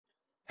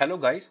Hello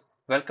guys,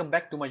 welcome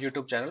back to my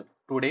YouTube channel.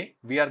 Today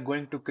we are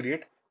going to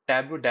create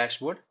Tableau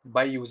dashboard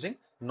by using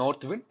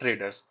Northwind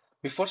Traders.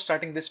 Before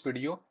starting this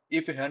video,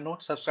 if you have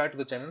not subscribed to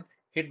the channel,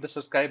 hit the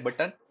subscribe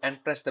button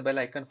and press the bell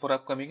icon for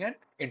upcoming and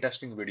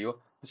interesting video.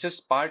 This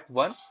is part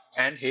 1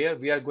 and here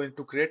we are going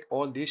to create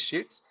all these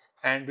sheets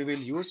and we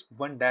will use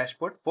one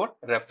dashboard for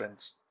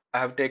reference. I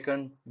have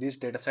taken this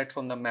dataset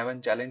from the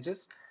Maven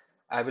challenges.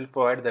 I will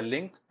provide the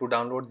link to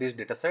download this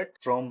dataset.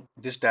 From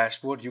this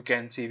dashboard, you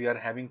can see we are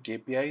having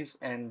KPIs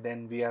and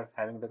then we are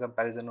having the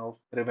comparison of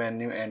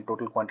revenue and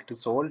total quantity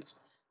sold.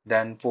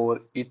 Then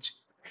for each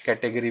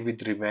category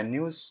with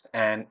revenues,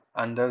 and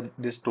under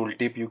this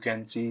tooltip you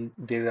can see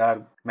there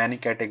are many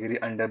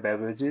category under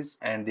beverages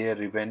and their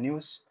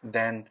revenues.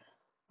 Then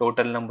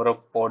total number of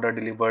order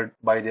delivered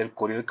by their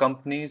courier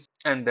companies,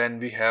 and then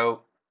we have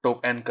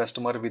top n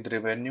customer with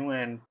revenue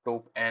and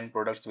top n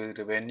products with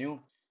revenue,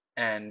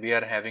 and we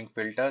are having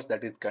filters,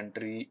 that is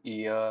country,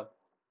 year,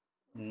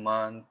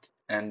 month,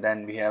 and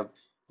then we have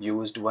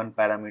used one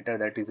parameter,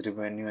 that is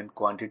revenue and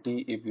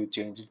quantity. If you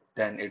change it,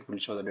 then it will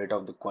show the data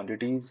of the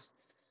quantities.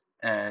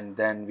 And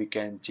then we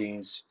can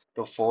change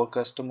to 4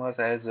 customers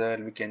as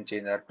well. We can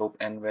change our top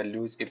n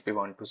values. If we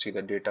want to see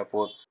the data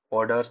for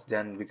orders,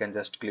 then we can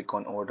just click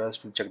on orders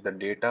to check the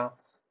data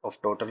of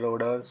total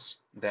orders,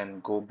 then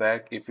go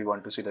back. If we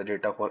want to see the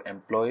data for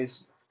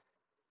employees,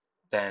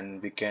 then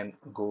we can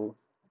go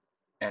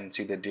and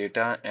see the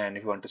data, and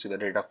if you want to see the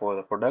data for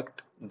the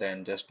product,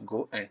 then just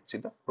go and see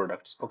the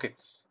products. Okay,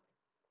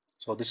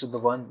 so this is the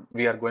one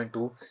we are going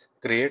to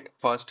create.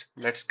 First,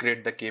 let's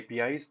create the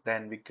KPIs,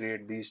 then we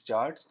create these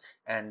charts,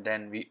 and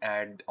then we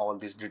add all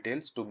these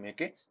details to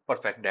make a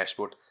perfect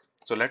dashboard.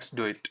 So let's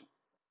do it.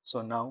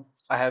 So now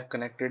I have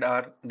connected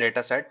our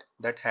data set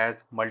that has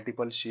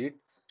multiple sheet,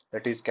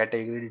 that is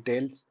category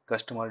details,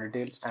 customer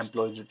details,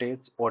 employee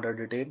details, order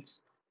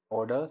details,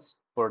 orders,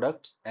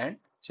 products, and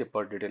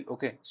shipper detail.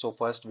 Okay, so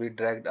first we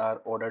dragged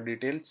our order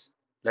details.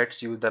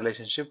 Let's use the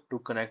relationship to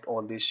connect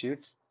all these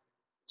sheets.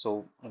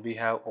 So we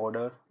have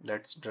order,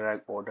 let's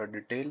drag order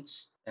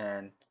details,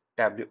 and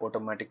Tableau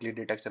automatically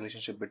detects the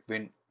relationship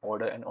between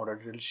order and order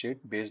detail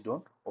sheet based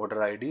on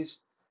order IDs.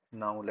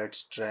 Now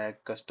let's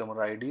drag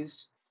customer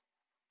IDs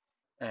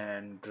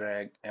and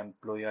drag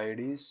employee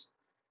IDs.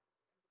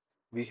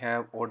 We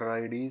have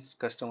order IDs,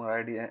 customer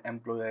ID, and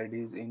employee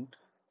IDs in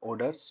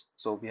orders.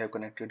 So we have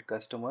connected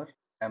customer,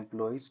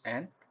 employees,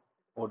 and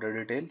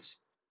order details.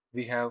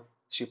 We have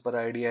shipper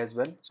ID as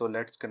well. So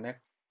let's connect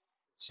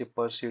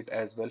shipper sheet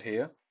as well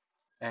here.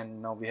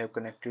 And now we have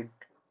connected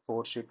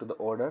 4 sheet to the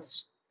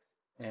orders.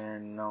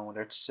 And now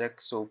let's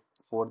check. So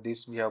for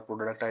this we have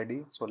product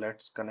ID. So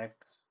let's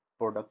connect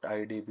product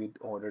ID with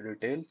order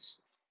details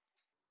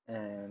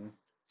and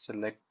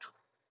select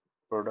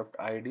product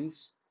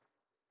IDs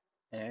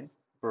and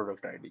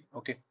product ID.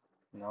 Okay,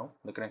 now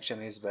the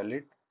connection is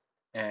valid,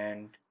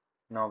 and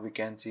now we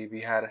can see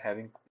we are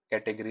having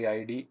category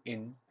ID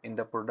in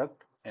the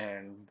product,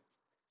 and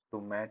to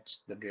match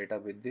the data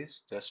with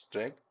this, just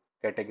drag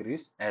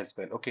categories as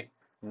well. Okay,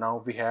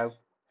 now we have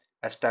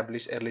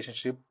established a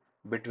relationship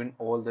between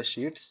all the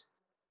sheets.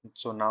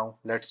 So now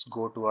let's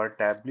go to our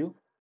Tableau.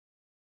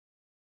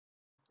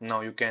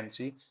 Now you can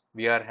see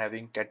we are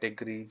having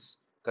categories,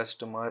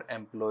 customer,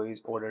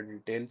 employees, order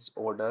details,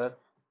 order,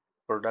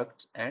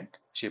 products, and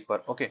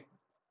shipper. Okay,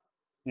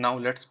 now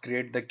let's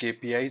create the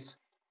KPIs.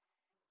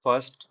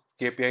 First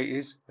KPI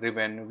is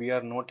revenue. We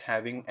are not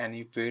having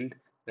any field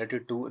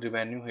related to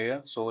revenue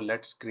here, so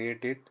let's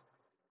create it.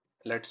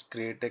 Let's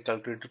create a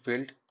calculator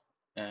field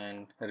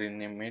and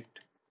rename it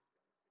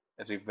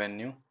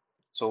revenue.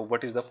 So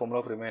what is the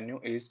formula of revenue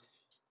is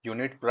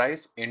unit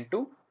price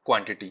into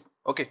quantity.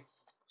 Okay,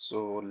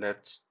 so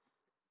let's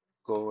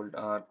call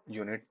our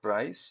unit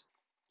price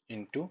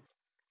into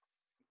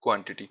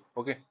quantity.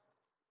 Okay,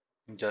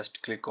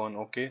 just click on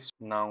OK.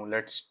 Now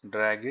let's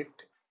drag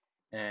it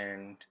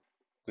and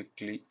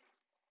quickly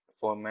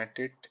format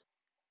it,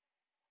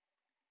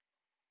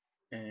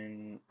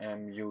 and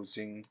I'm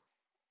using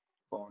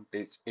font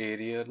is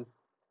Arial,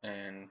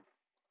 and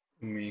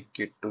make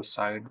it to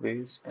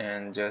sideways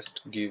and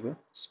just give a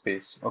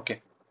space. Okay,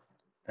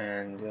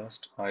 and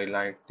just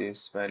highlight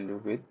this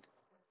value with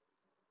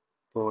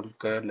bold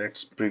color.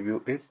 Let's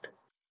preview it.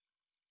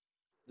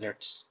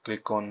 Let's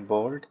click on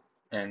bold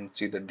and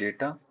see the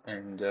data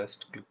and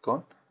just click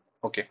on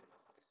OK.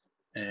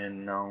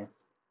 And now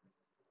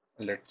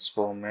let's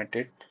format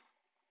it,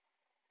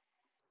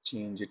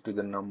 change it to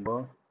the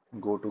number,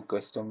 go to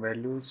custom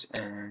values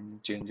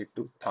and change it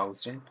to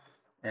 1000,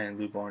 and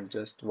we want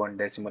just one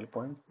decimal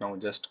point. Now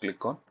just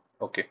click on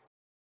OK.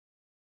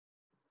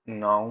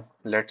 Now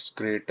let's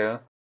create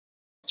a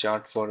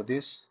chart for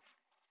this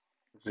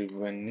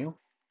revenue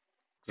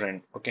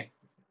trend. Okay,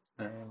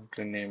 and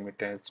rename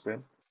it as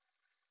well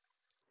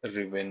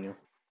revenue.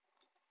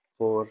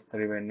 For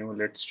revenue,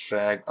 let's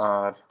drag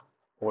our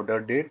order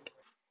date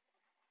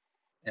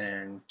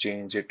and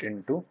change it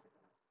into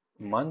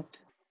month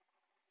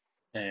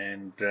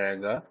and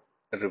drag our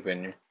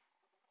revenue.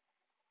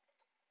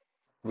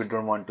 We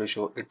don't want to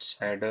show its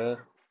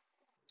header,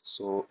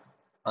 so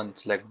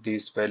unselect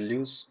these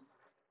values.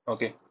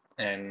 Okay,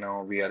 and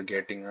now we are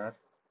getting our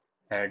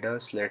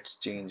headers. Let's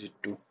change it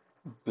to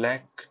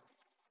black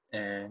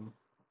and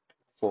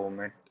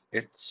format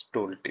its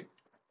tooltip.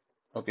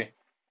 Okay,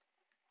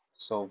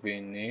 so we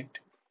need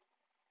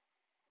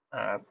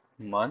a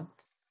month.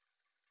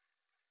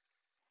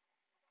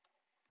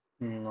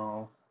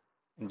 Now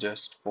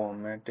just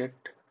format it,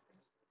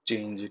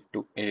 change it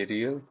to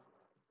Arial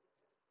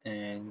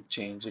and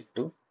change it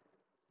to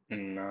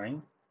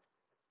 9,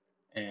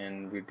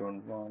 and we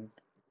don't want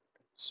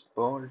it's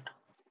bold.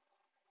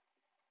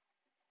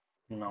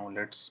 Now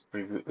let's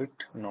preview it.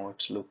 Now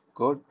it's look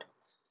good.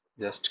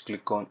 Just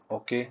click on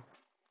OK.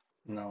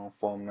 Now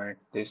format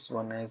this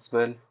one as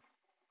well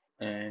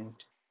and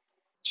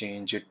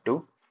change it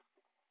to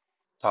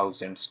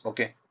thousands.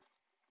 Okay.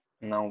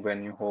 Now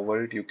when you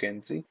hover it, you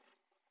can see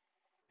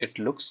it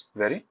looks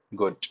very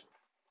good.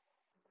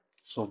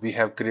 So we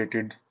have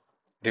created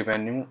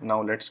revenue.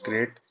 Now let's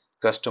create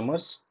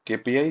customers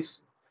KPIs.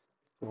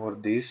 For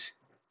this,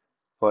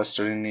 first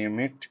rename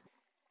it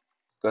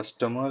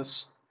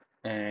customers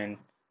and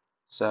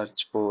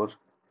search for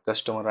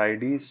customer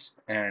IDs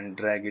and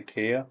drag it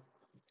here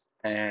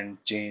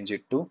and change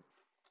it to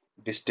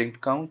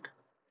distinct count.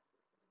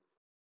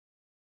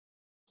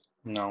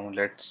 Now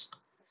let's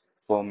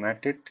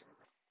format it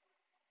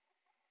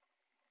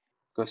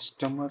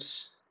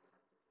customers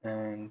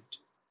and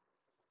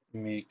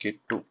make it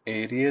to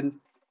Arial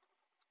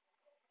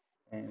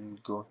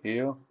and go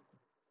here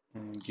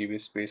and give a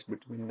space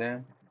between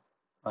them.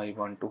 I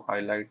want to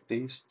highlight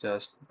this,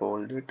 just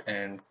bold it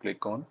and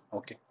click on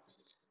OK.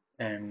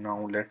 And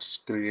now let's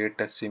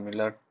create a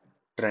similar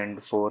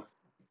trend for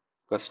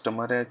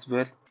customer as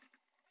well.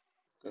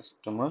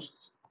 Customer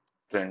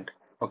trend.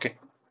 Okay.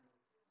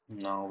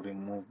 Now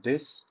remove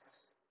this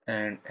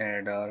and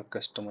add our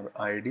customer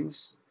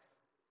IDs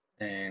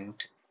and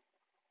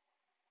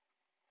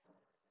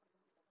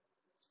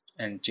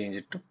change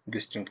it to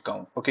distinct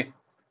count. Okay.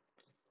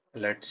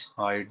 Let's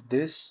hide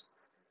this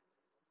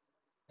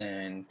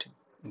and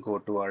go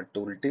to our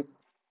tooltip,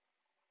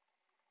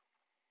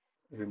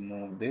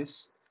 remove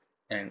this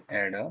and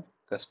add a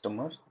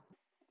customer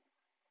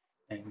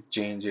and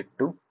change it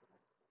to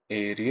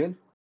Arial.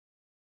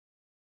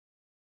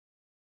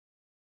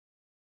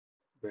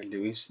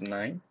 Value is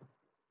 9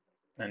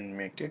 and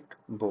make it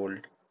bold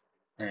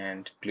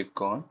and click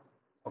on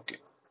OK.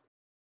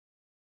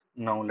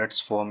 Now let's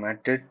format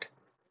it.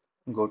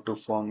 Go to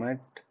format,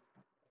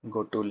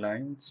 go to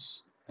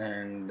lines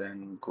and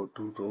then go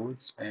to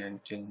rows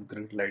and change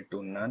grid light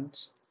to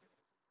nuns,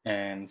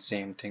 and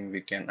same thing we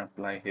can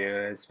apply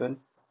here as well.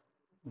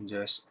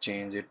 Just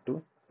change it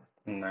to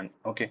none.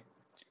 Okay,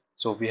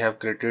 so we have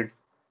created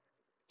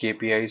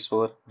KPIs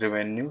for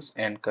revenues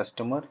and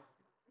customer.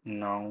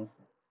 Now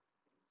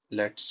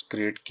let's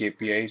create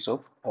KPIs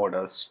of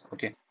orders.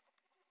 Okay,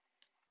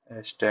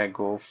 hashtag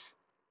of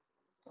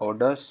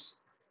orders.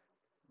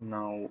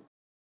 Now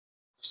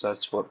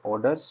search for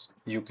orders.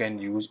 You can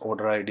use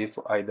order ID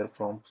for either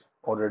from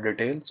order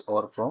details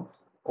or from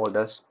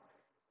orders.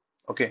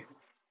 Okay,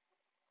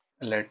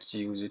 let's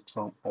use it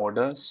from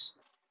orders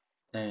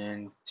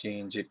and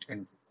change it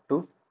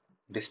into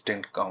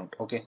distinct count.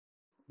 Okay,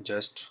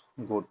 just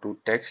go to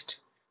text,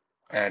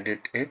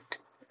 edit it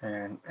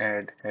and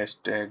add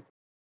hashtag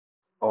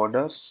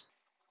orders,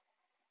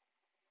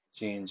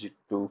 change it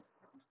to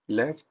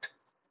left,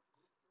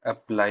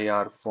 apply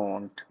our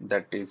font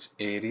that is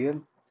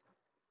Arial,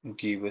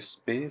 give a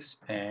space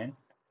and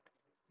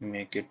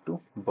make it to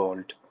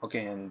bold.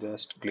 Okay, and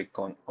just click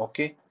on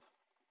OK.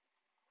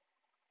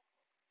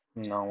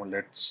 Now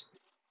let's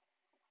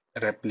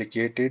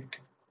replicate it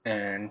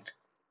and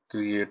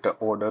create a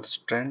orders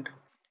trend,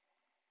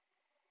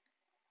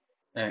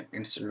 and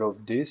instead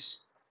of this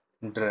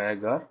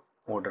drag our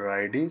order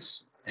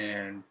IDs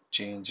and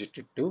change it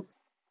to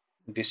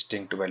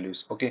distinct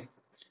values. Okay,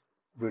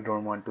 we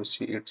don't want to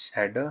see its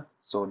header,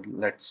 so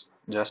let's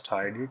just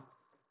hide it.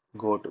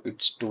 Go to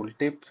its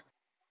tooltip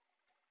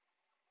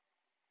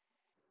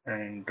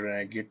and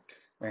drag it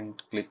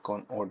and click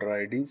on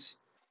order IDs,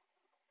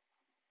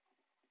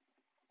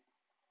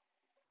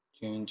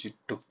 change it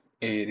to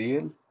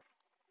Arial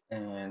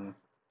and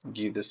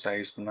give the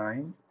size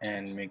 9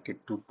 and make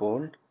it to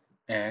bold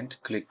and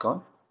click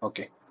on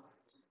OK.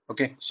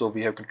 Okay, so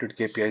we have created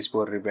KPIs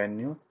for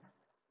revenue,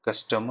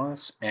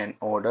 customers and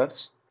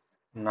orders.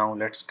 Now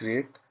let's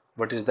create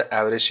what is the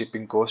average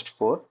shipping cost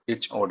for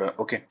each order.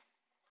 Okay,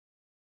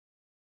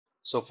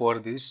 so for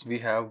this we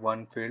have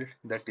one field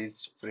that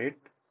is freight.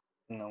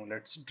 Now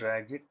let's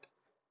drag it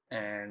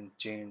and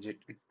change it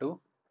to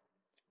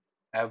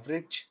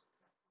average,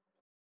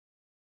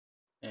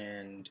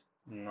 and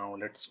now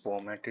let's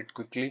format it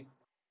quickly.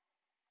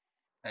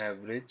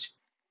 Average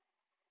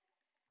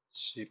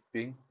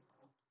shipping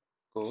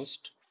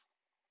cost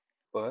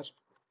per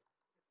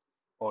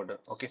order.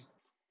 Okay,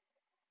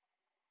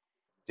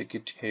 take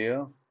it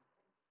here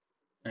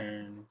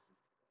and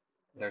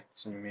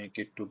let's make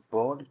it to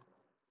bold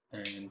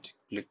and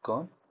click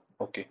on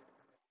OK.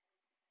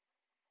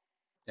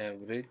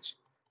 Average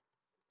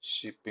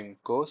shipping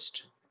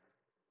cost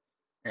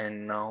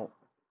And now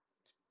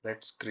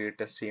let's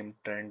create a same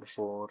trend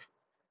for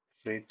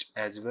fridge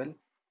as well.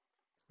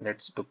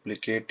 Let's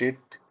duplicate it,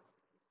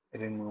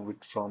 remove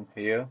it from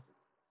here,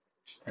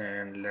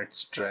 and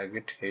let's drag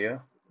it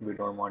here. We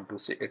don't want to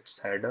see its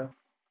header,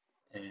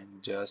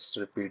 and just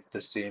repeat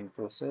the same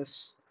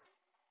process.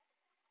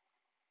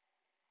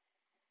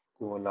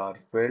 Call our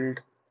field,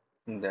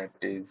 that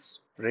is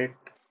frit,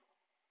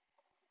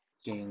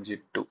 change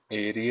it to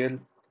Arial,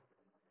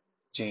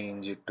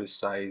 change it to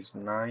size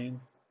 9,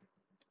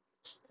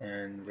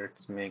 and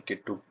let's make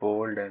it to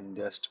bold and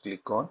just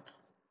click on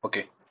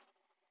OK,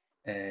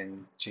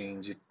 and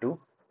change it to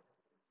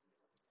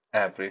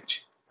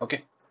average.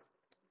 OK,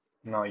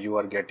 now you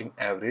are getting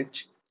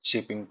average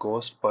shipping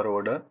cost per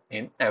order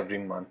in every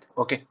month.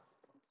 OK,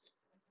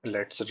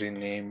 let's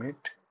rename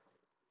it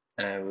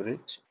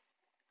average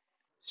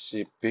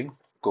shipping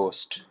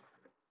cost.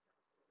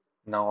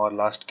 Now our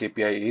last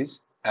KPI is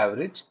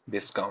average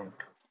discount.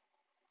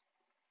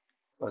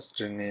 First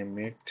rename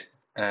it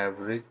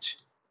average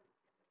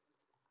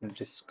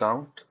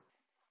discount.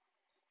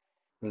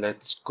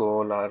 Let's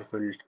call our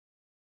field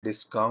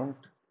discount,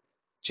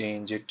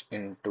 change it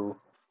into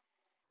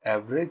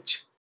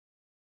average,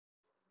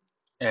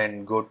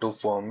 and go to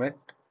format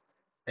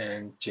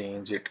and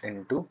change it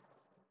into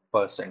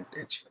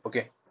percentage.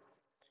 Okay,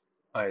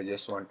 I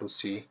just want to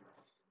see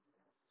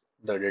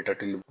the data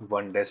till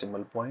one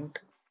decimal point.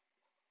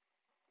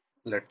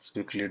 Let's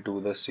quickly do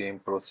the same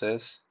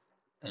process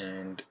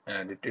and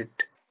edit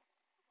it.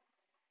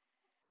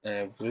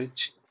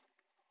 Average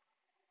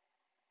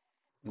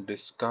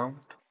discount,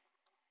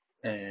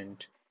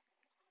 and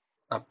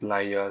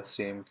apply our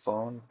same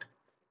font,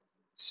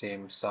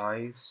 same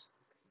size,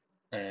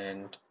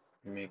 and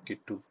make it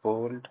to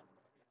bold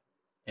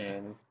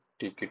and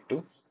take it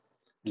to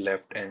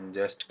left and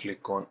just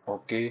click on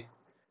OK.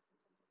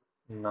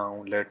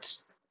 Now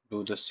let's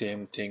do the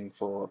same thing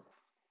for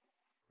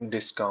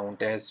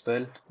discount as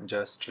well.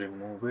 Just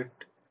remove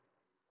it,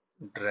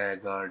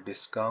 drag our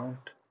discount,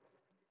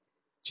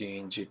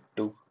 change it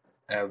to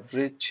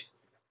average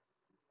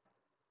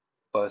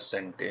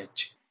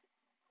percentage,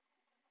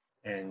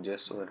 and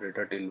just order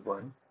it till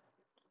 1.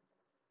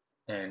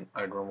 And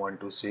I don't want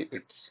to see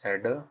its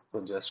header,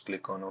 so just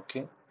click on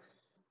OK.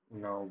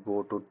 Now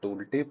go to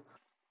tooltip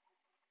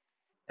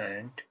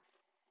and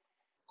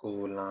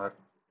call our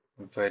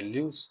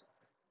values,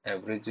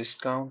 average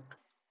discount,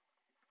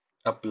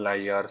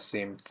 apply our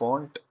same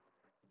font,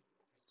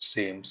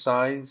 same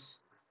size,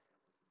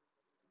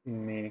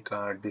 make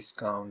our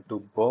discount to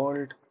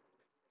bold,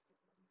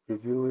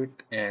 preview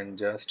it, and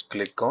just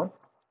click on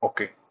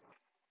OK.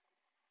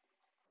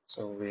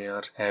 So we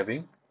are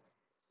having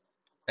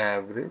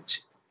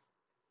average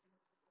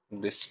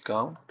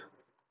discount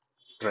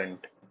trend.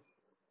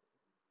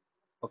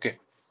 Okay,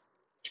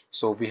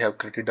 so we have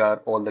created our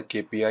all the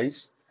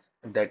KPIs,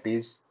 that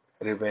is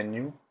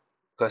revenue,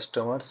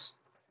 customers,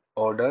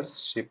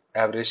 orders,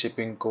 average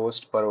shipping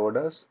cost per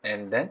orders,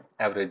 and then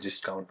average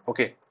discount.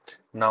 Okay,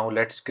 now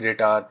let's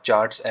create our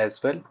charts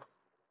as well.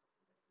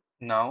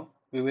 Now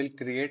we will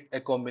create a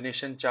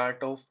combination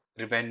chart of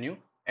revenue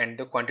and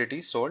the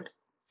quantity sold.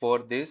 For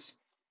this,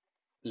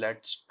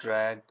 let's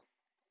drag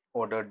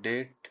order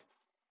date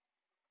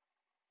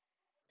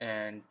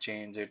and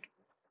change it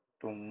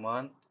to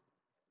month,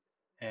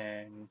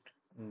 and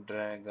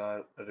drag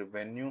our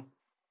revenue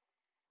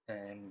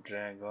and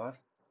drag our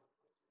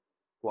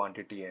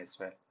quantity as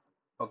well.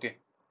 Okay,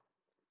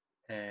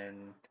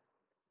 and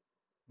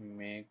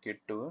make it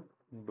to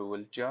a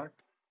dual chart.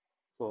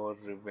 For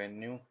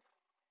revenue,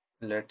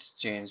 let's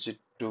change it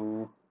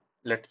to,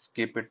 let's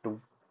keep it to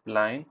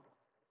line,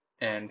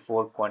 and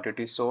for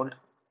quantity sold,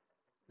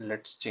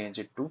 let's change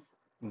it to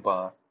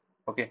bar.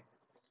 Okay,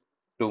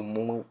 to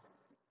move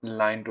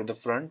line to the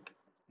front,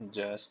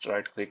 just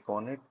right click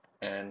on it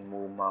and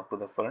move mark to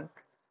the front.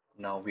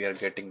 Now we are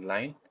getting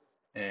line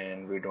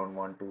and we don't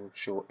want to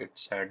show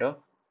its header,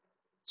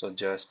 so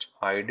just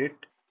hide it.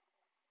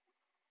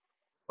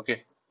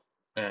 Okay,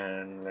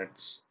 and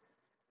let's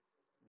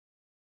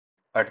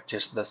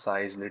adjust the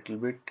size little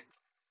bit.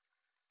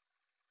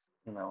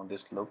 Now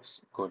this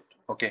looks good.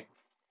 Okay,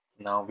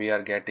 now we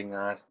are getting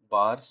our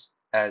bars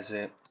as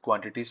a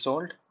quantity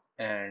sold,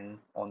 and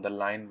on the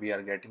line we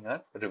are getting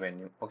our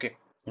revenue. Okay,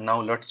 now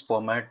let's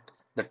format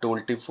the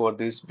tooltip for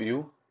this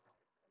view.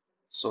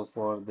 So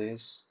for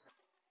this,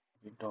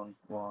 we don't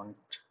want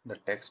the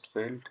text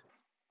field,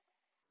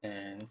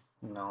 and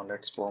now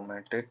let's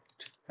format it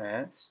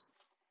as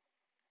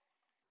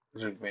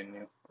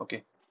revenue.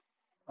 Okay,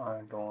 I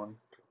don't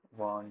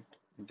want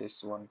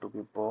this one to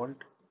be bold,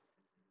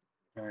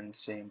 and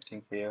same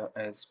thing here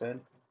as well.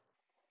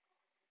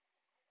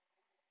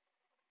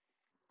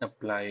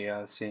 Apply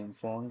our same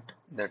font,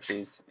 that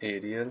is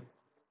Arial,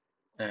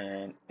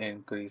 and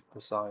increase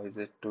the size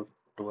it to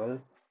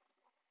 12.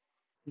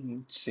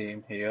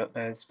 Same here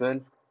as well,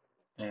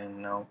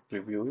 and now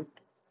preview it.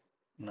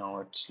 Now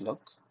it's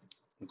look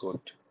good.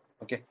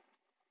 Okay,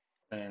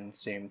 and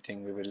same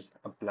thing we will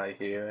apply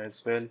here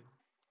as well.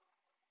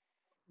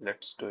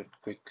 Let's do it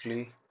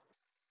quickly.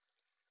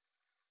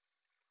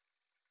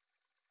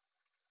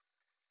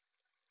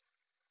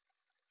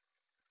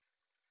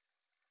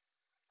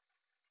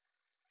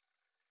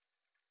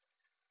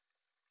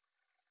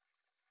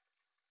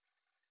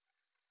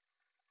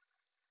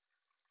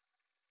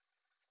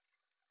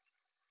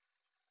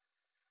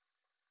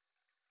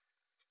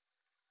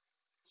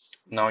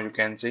 Now you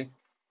can see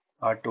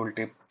our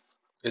tooltip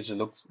is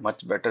looks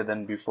much better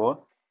than before.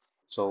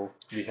 So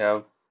we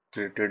have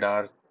created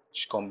our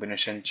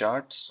combination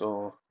chart.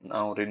 So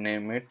now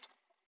rename it.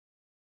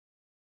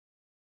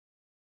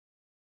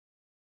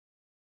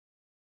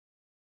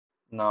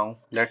 Now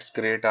let's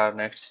create our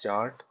next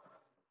chart,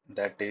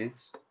 that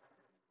is,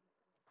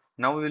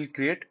 now we will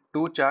create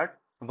two charts,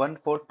 one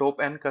for top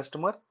N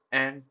customer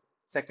and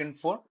second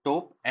for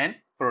top N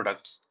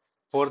products.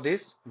 For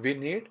this, we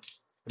need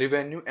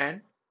revenue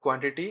and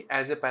quantity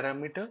as a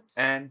parameter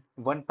and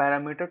one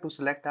parameter to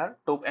select our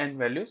top N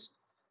values.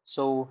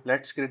 So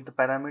let's create the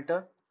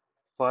parameter.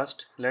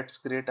 First, let's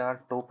create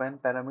our top N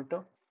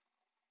parameter.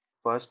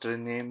 First,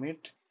 rename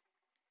it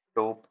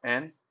top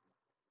N.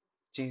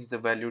 Change the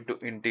value to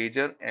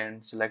integer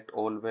and select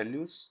all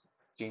values.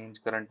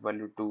 Change current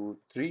value to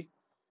 3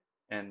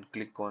 and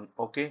click on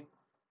OK.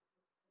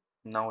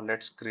 Now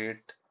let's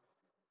create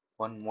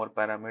one more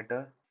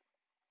parameter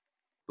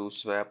to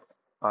swap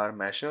our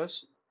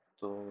measures.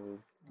 So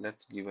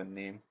let's give a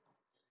name,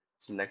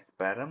 select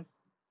param,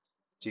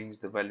 change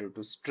the value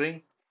to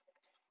string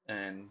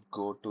and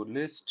go to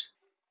list,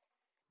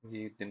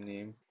 give the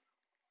name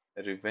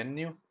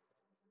revenue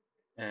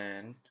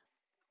and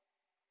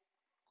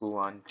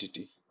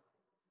quantity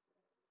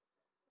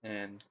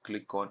and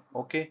click on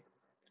OK.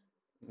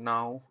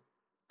 Now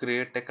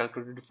create a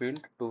calculated field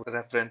to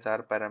reference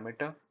our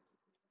parameter.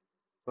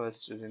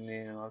 First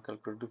rename our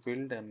calculated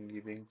field and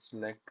giving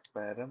select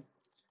param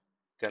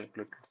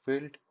calculated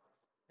field,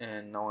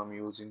 and now I'm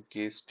using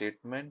case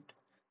statement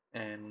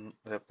and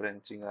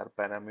referencing our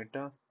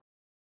parameter.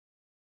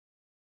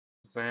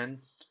 When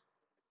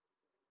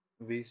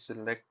we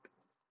select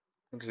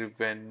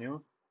revenue,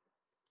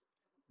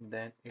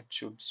 then it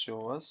should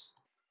show us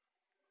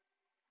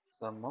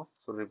sum of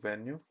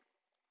revenue.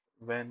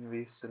 When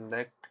we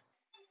select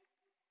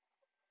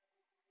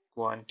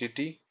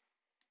quantity,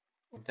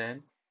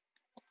 then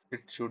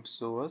it should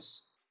show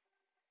us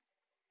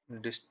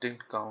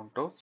distinct count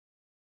of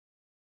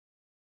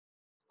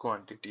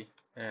quantity,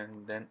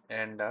 and then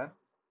end our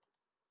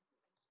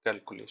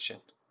calculation.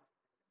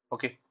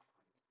 Okay,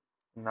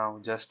 now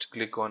just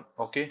click on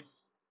OK.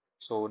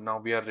 So now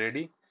we are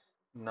ready.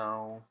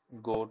 Now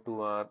go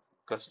to our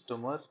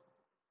customer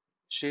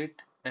sheet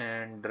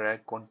and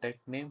drag contact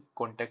name.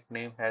 Contact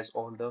name has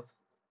all the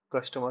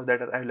customers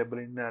that are available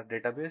in our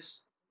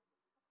database.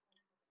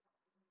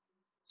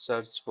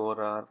 Search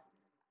for our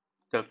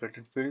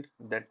calculated field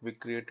that we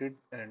created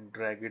and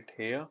drag it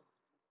here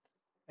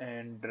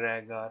and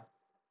drag our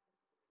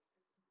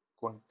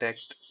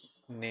contact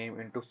name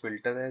into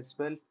filter as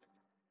well.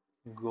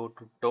 Go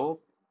to top,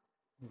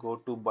 go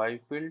to by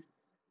field,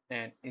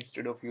 and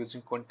instead of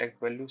using contact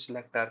value,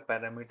 select our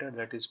parameter,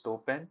 that is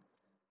top n,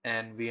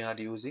 and we are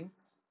using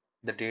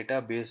the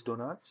data based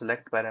on our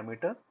select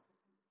parameter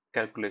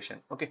calculation.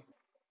 Okay,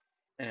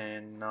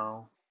 and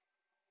now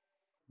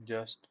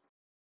just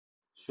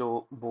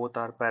show both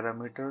our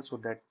parameters so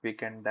that we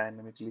can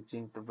dynamically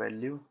change the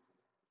value.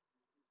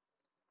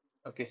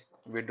 Okay,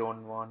 we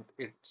don't want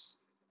its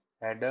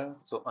header,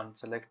 so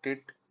unselect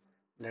it.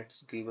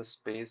 Let's give a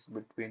space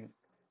between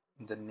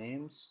the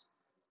names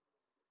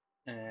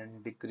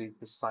and decrease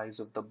the size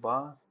of the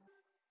bar.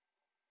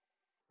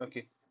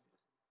 Okay,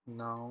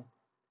 now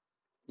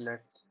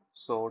let's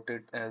sort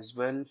it as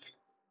well.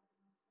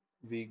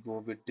 We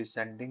go with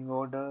descending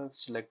order,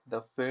 select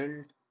the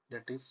field,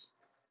 that is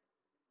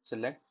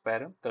select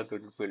param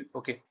calculated field.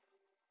 Okay,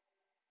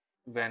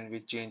 when we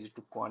change it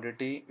to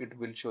quantity, it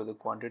will show the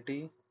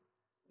quantity.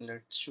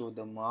 Let's show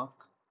the mark.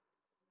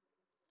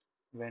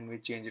 When we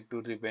change it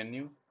to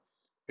revenue,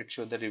 it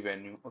show the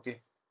revenue. Okay,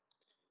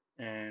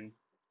 and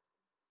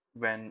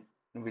when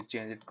we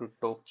change it to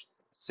top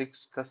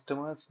 6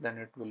 customers, then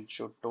it will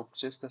show top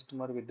 6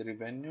 customer with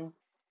revenue.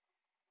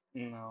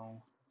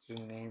 Now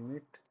rename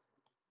it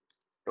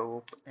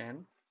top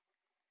and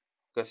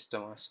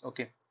customers.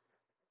 Okay,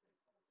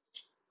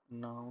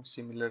 now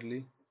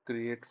similarly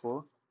create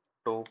for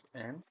top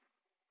and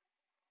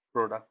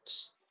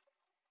products.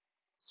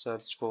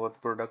 Search for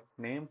product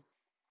name,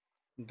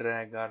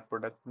 drag our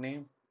product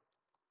name,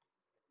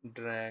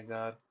 drag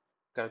our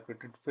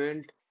calculated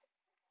field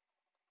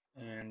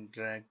and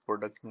drag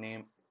product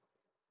name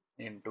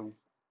into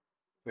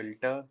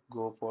filter,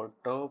 go for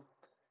top,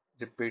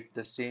 repeat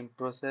the same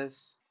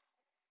process.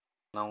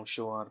 Now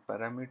show our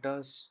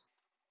parameters,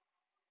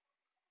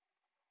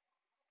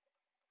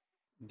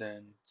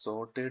 then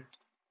sort it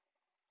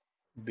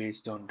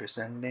based on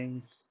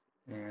descending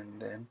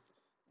and then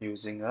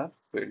using our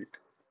field.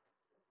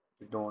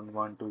 We don't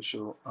want to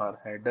show our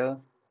header,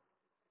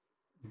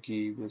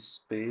 give a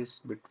space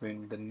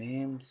between the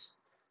names,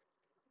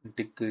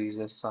 decrease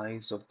the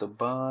size of the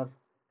bar.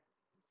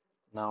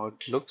 Now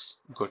it looks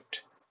good.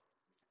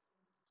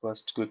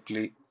 First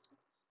quickly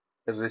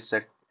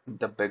reset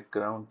the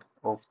background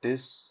of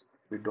this.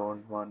 We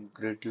don't want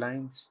grid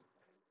lines,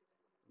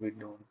 we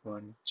don't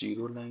want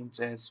zero lines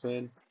as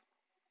well.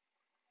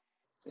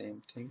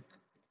 Same thing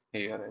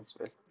here as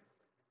well.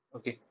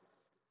 Okay,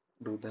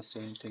 do the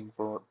same thing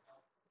for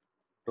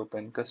top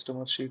and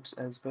customer sheets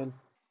as well.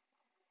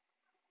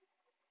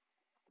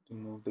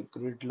 remove the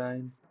grid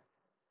line.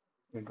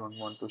 We don't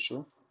want to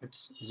show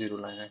it's zero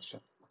line action.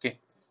 Okay,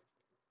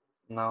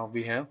 now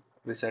we have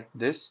reset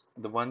this.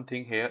 The one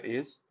thing here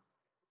is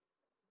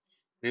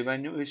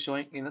revenue is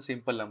showing in a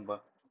simple number.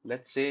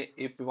 Let's say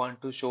if we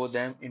want to show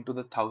them into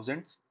the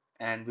thousands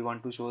and we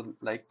want to show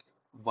like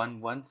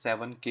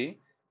 117K,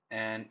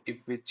 and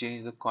if we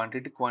change the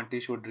quantity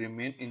should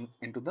remain in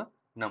into the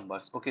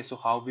numbers. Okay, so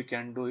how we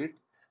can do it?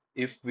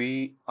 If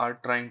we are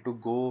trying to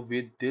go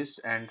with this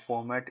and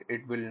format,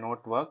 it will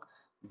not work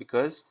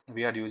because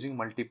we are using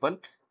multiple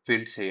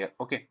fields here.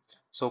 Okay,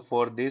 so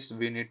for this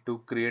we need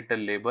to create a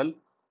label.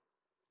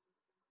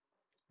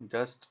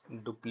 Just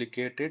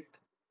duplicate it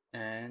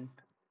and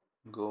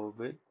go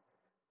with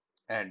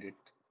edit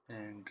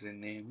and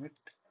rename it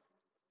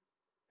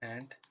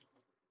and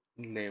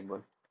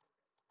label.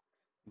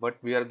 What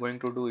we are going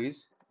to do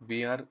is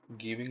we are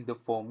giving the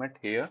format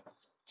here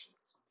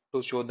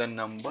to show the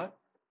number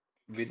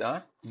with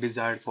our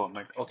desired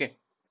format. Okay,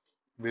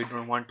 we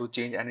don't want to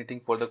change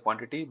anything for the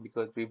quantity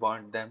because we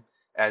want them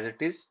as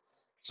it is.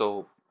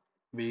 So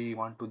we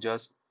want to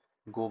just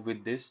go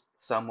with this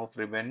sum of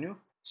revenue.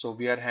 So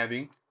we are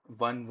having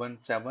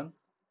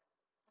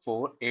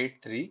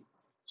 117483.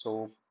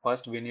 So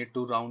first we need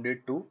to round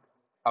it to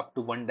up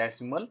to one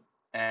decimal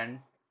and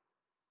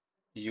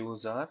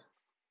use our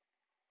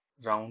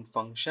round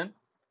function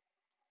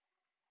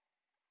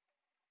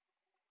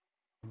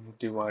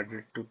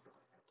divided to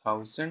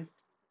 1000,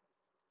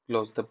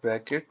 close the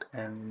bracket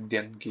and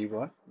then give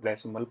a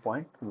decimal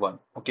point 1.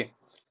 Okay,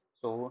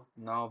 so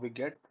now we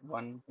get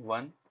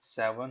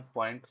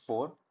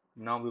 117.4.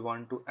 Now we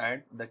want to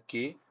add the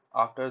k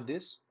after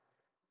this.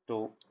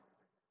 So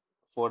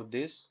for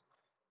this,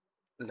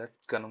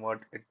 let's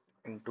convert it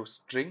into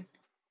string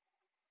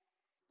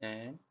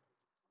and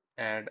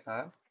add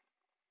a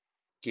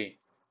k.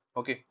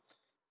 Okay,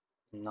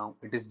 now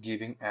it is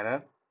giving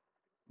error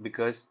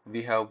because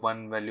we have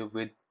one value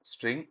with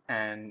string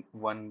and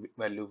one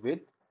value with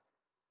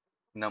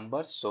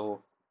number.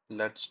 So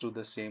let's do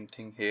the same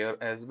thing here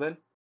as well.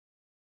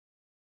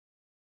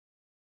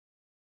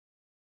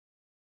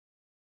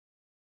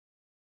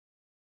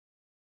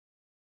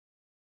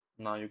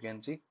 Now you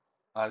can see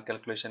our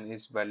calculation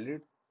is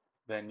valid.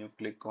 When you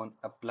click on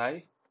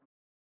apply,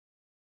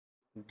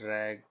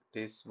 drag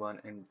this one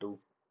into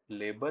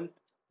label.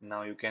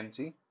 Now you can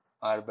see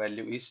our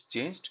value is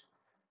changed,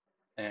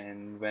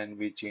 and when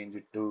we change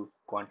it to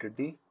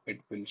quantity, it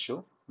will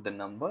show the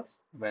numbers.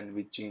 When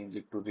we change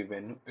it to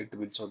revenue, it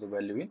will show the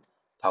value in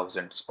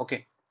thousands.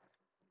 Okay,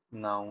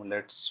 now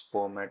let's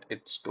format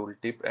its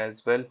tooltip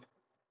as well.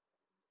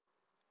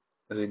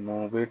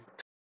 Remove it,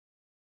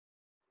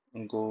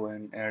 go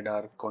and add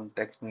our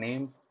contact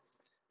name,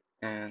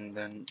 and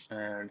then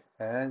add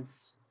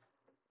as,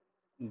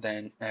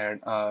 then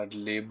add our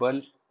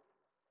label,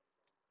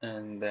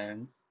 and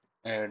then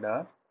add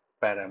our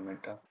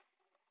parameter.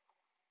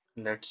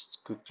 Let's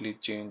quickly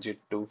change it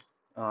to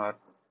our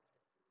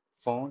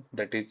font,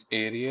 that is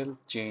Arial.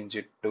 Change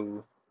it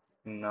to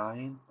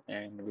 9,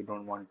 and we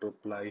don't want to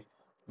apply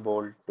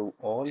bold to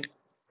all.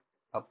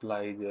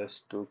 Apply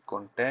just to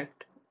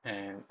contact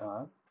and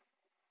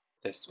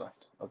this one.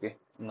 Okay,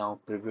 now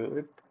preview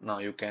it. Now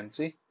you can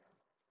see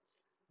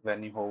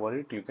when you hover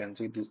it, you can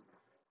see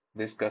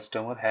this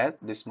customer has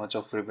this much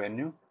of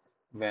revenue.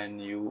 When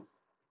you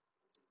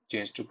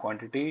change to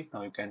quantity,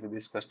 now you can see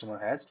this customer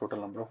has total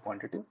number of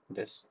quantity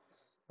this.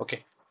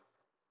 Okay,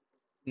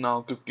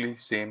 now quickly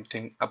same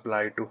thing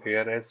apply to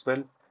here as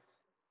well.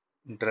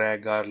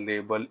 Drag our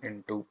label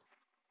into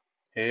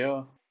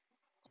here.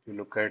 If you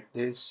look at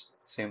this,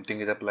 same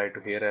thing is applied to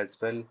here as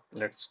well.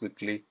 Let's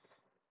quickly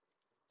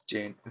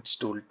change its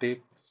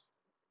tooltip.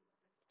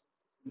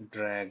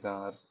 Drag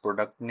our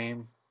product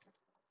name,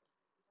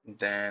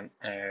 then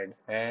add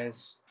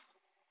as,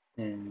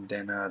 and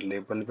then our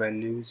label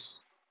values,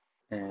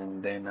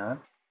 and then our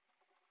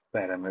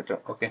parameter.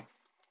 Okay,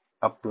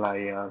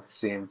 apply our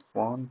same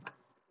font,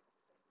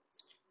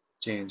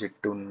 change it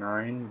to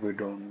 9. We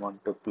don't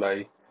want to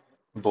apply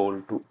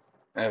bold to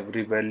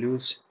every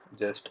values,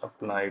 just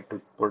apply to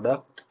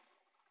product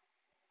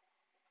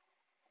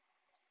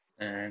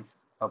and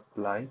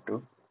apply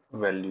to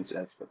values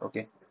as well.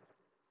 Okay,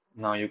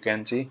 now you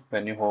can see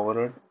when you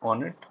hover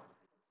on it,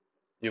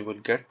 you will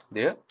get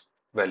their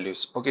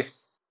values. Okay,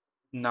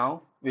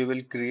 now we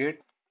will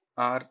create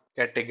our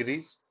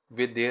categories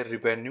with their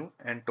revenue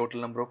and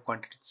total number of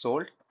quantities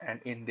sold, and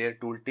in their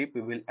tooltip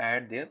we will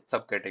add their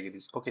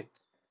subcategories. Okay,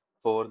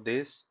 for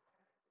this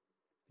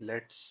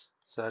let's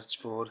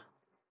search for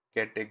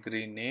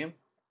category name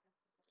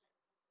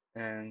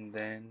and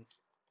then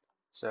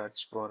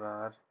search for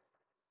our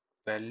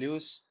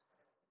values,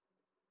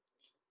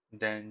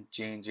 then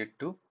change it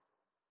to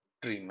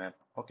tree map.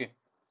 Okay,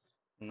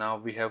 now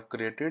we have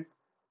created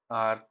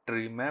our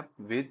tree map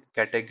with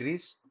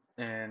categories,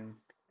 and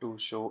to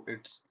show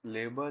its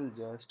label,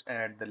 just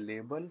add the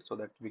label so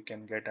that we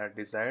can get our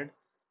desired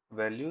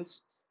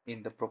values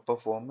in the proper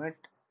format.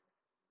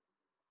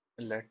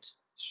 Let's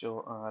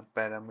show our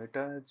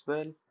parameter as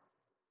well.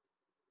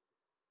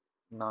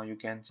 Now you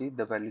can see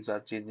the values are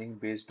changing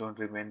based on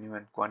revenue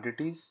and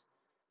quantities.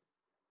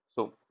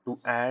 So to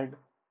add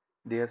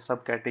their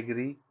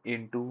subcategory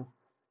into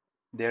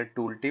their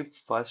tooltip,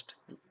 first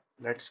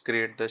let's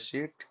create the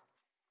sheet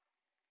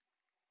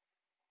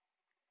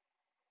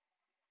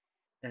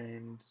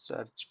and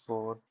search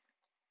for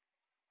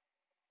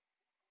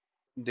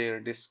their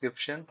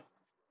description,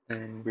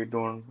 and we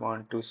don't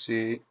want to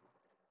see,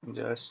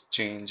 just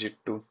change it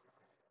to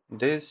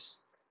this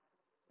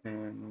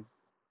and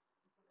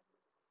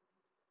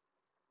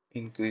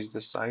increase the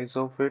size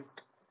of it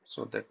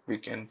so that we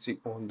can see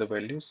all the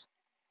values,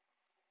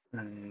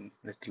 and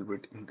little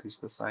bit increase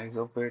the size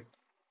of it.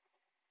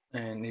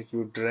 And if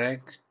you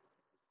drag,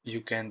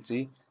 you can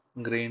see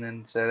grain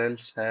and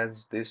cereals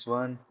has this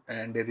one,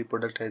 and dairy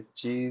product has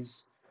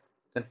cheese,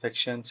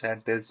 confections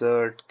had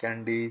dessert,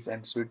 candies,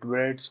 and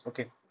sweetbreads.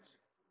 Okay,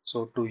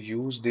 so to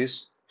use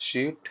this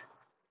sheet,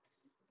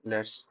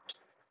 let's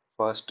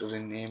first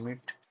rename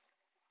it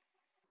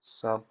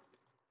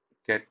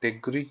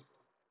subcategory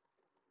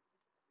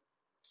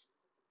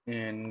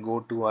and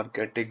go to our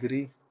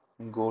category,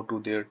 go to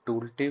their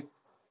tooltip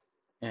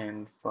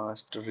and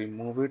first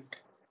remove it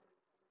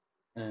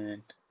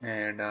and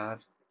add our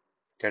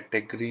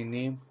category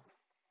name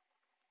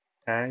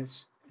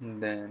as,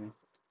 then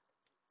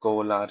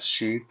call our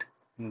sheet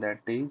that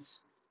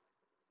is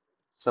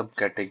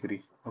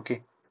subcategory.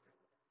 Okay,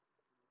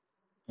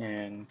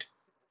 and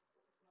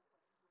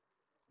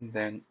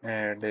then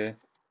add a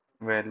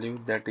value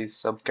that is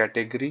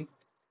subcategory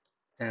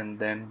and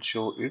then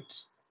show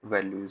its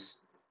values.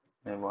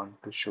 I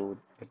want to show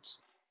its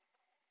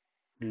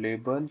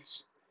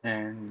labels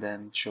and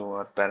then show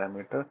our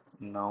parameter.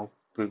 Now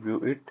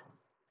preview it.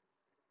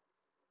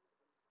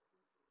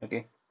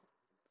 Okay,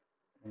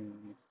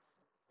 and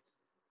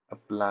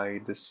apply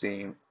the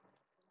same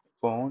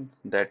font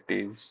that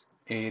is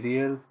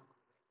Arial.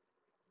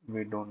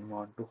 We don't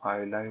want to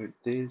highlight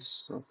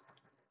this, so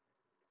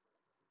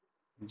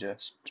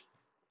just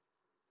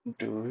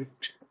do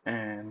it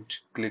and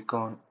click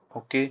on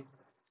OK.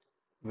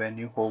 When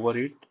you hover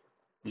it,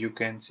 you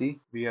can see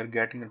we are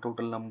getting a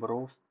total number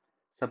of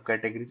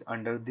subcategories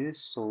under this.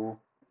 So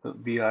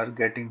we are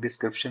getting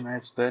description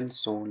as well.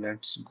 So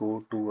let's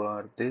go to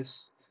our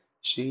this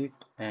sheet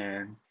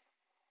and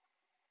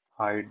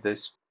hide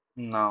this.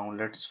 Now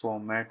let's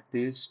format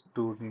this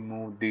to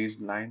remove these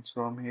lines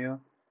from here.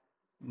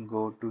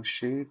 Go to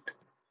sheet,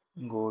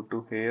 go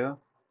to here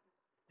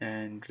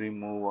and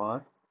remove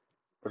our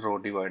row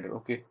divider.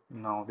 Okay,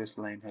 now this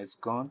line has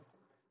gone.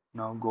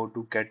 Now go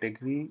to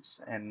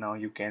categories and now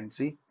you can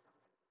see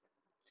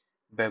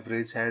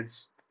beverage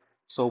has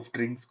soft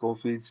drinks,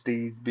 coffees,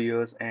 teas,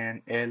 beers,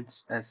 and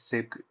else as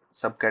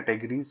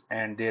subcategories,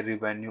 and their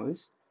revenue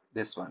is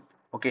this one.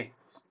 Okay,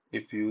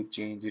 if you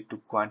change it to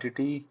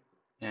quantity,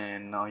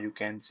 and now you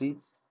can see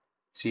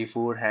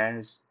seafood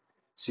has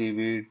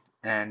seaweed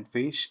and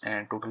fish,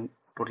 and total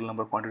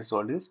number of quantity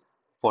sold is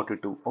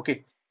 42.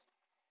 Okay,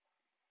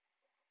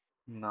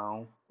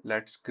 now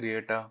let's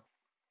create a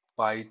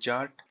pie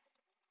chart.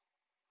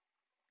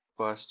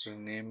 First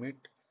rename it.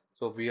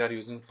 So we are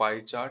using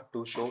pie chart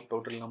to show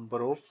total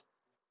number of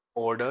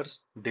orders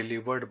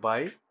delivered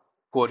by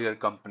courier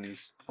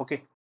companies.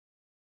 Okay,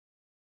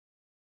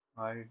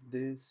 hide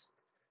this.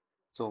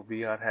 So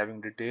we are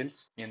having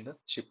details in the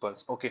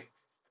shippers. Okay,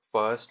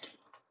 first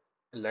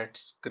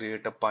let's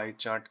create a pie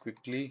chart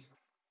quickly.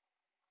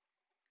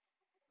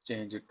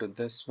 Change it to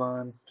this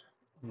one.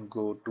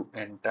 Go to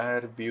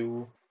entire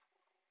view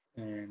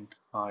and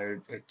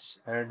hide its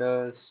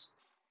headers.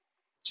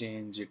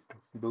 Change it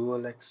to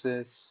dual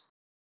axis.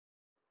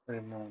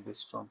 Remove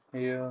this from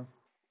here.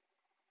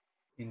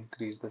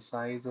 Increase the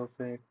size of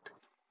it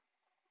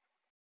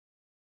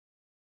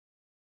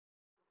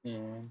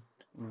and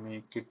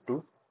make it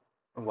to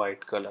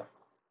white color.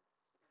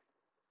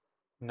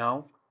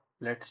 Now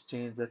let's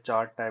change the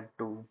chart type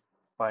to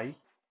pie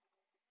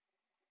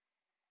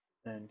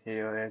and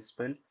here as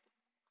well.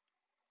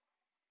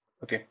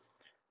 Okay,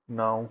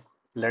 now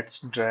let's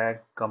drag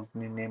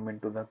company name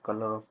into the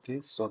color of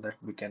this so that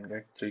we can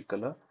get three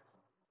color.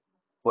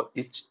 For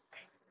each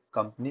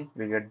company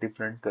we get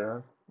different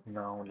color.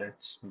 Now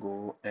let's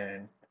go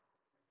and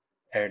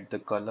add the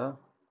color.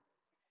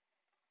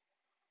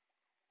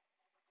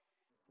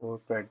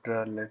 For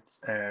Federal let's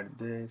add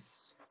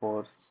this.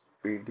 For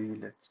Speedy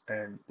let's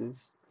add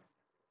this.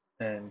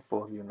 And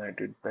for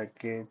United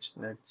Package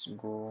let's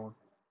go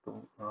to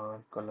our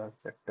color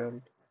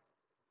settled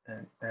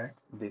and add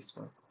this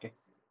one. Okay,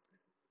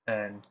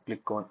 and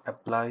click on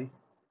apply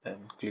and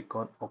click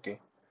on OK.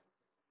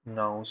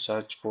 Now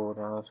search for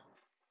our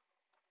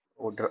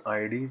order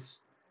IDs,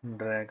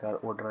 drag our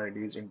order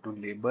IDs into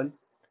label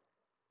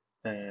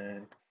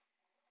and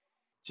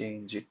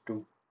change it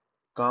to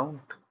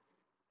count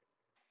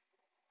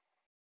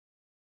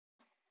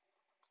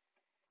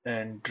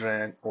and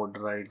drag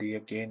order ID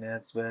again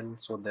as well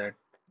so that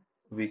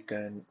we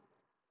can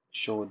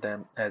show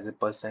them as a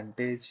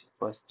percentage.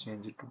 First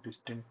change it to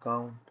distinct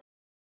count,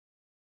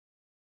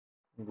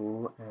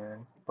 go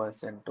and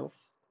percent of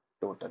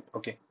total.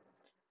 Okay,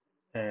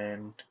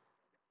 and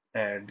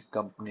Add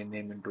company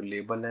name into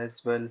label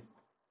as well.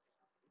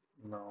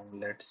 Now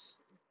let's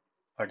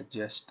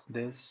adjust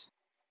this.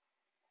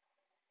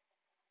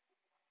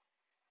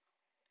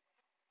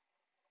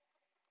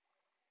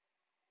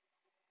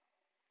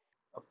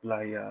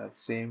 Apply our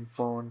same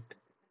font,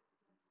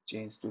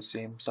 change to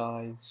same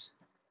size,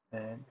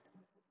 and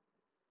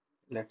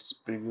let's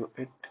preview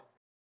it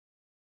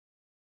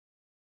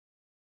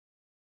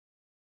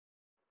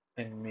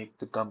and make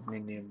the company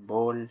name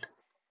bold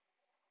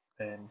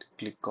and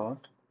click on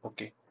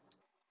OK.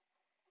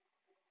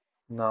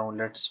 Now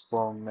let's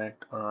format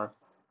our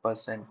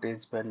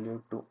percentage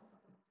value to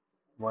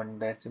one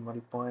decimal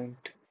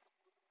point.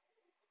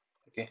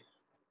 Okay,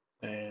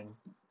 and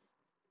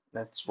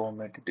let's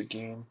format it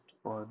again.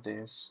 For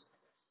this,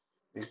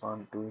 we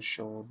want to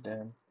show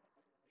them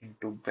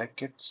into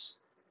brackets.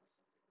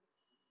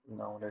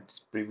 Now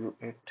let's preview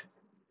it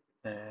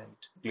and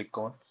click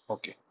on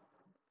OK.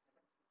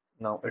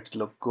 Now it's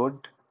look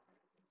good.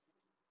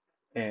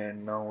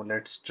 And now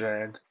let's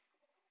drag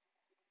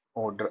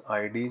order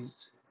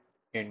IDs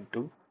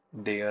into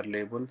their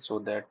label so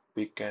that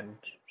we can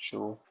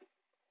show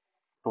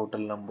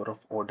total number of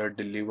order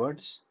delivered.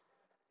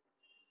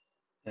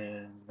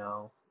 And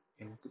now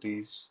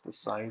increase the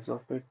size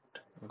of it.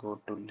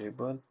 Go to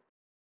label,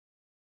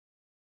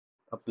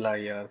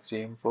 apply our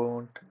same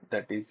font,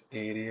 that is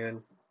Arial,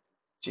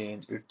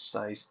 change its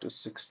size to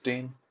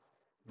 16,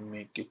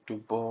 make it to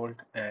bold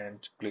and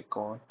click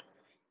on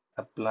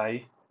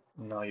apply.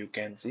 Now you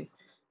can see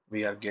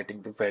we are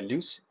getting the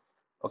values.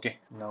 Okay,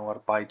 now our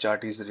pie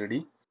chart is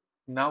ready.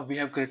 Now we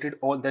have created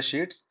all the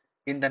sheets.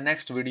 In the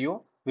next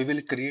video, we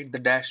will create the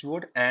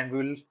dashboard and we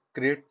will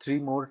create three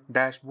more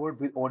dashboard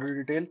with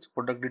order details,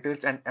 product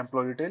details and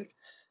employee details.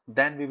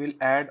 Then we will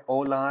add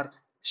all our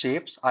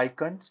shapes,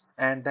 icons,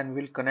 and then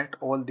we'll connect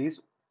all these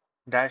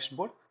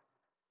dashboard.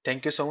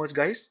 Thank you so much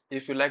guys.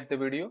 If you like the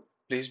video,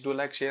 please do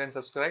like, share and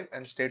subscribe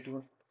and stay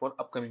tuned for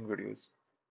upcoming videos.